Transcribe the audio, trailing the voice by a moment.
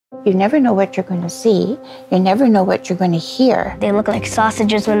You never know what you're going to see. You never know what you're going to hear. They look like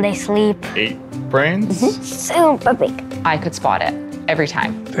sausages when they sleep. 8 brains? Super big. I could spot it every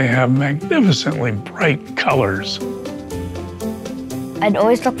time. They have magnificently bright colors. I'd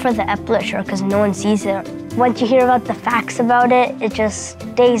always look for the epauleture because no one sees it. Once you hear about the facts about it, it just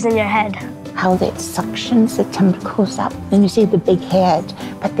stays in your head. How it suctions the tentacles up, and you see the big head,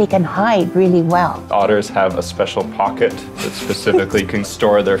 but they can hide really well. Otters have a special pocket that specifically can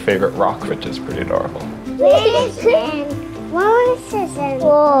store their favorite rock, which is pretty adorable. Walruses and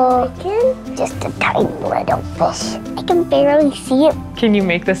chicken. Just a tiny little fish. I can barely see it. Can you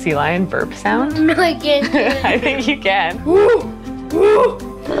make the sea lion burp sound? No, I can't. I think you can.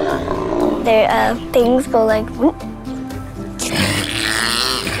 Their things go like whoop.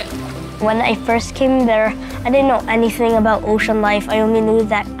 When I first came there, I didn't know anything about ocean life. I only knew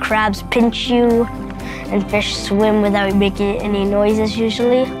that crabs pinch you and fish swim without making any noises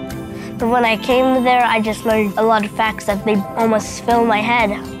usually. But when I came there, I just learned a lot of facts that they almost fill my head.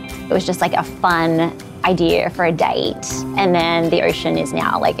 It was just like a fun idea for a date. And then the ocean is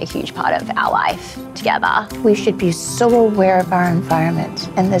now like a huge part of our life together. We should be so aware of our environment,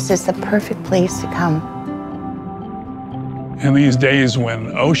 and this is the perfect place to come. In these days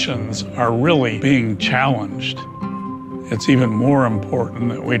when oceans are really being challenged, it's even more important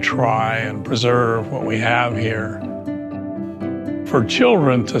that we try and preserve what we have here. For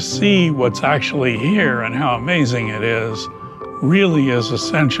children to see what's actually here and how amazing it is really is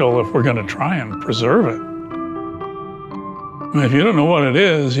essential if we're going to try and preserve it. I mean, if you don't know what it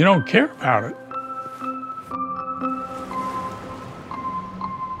is, you don't care about it.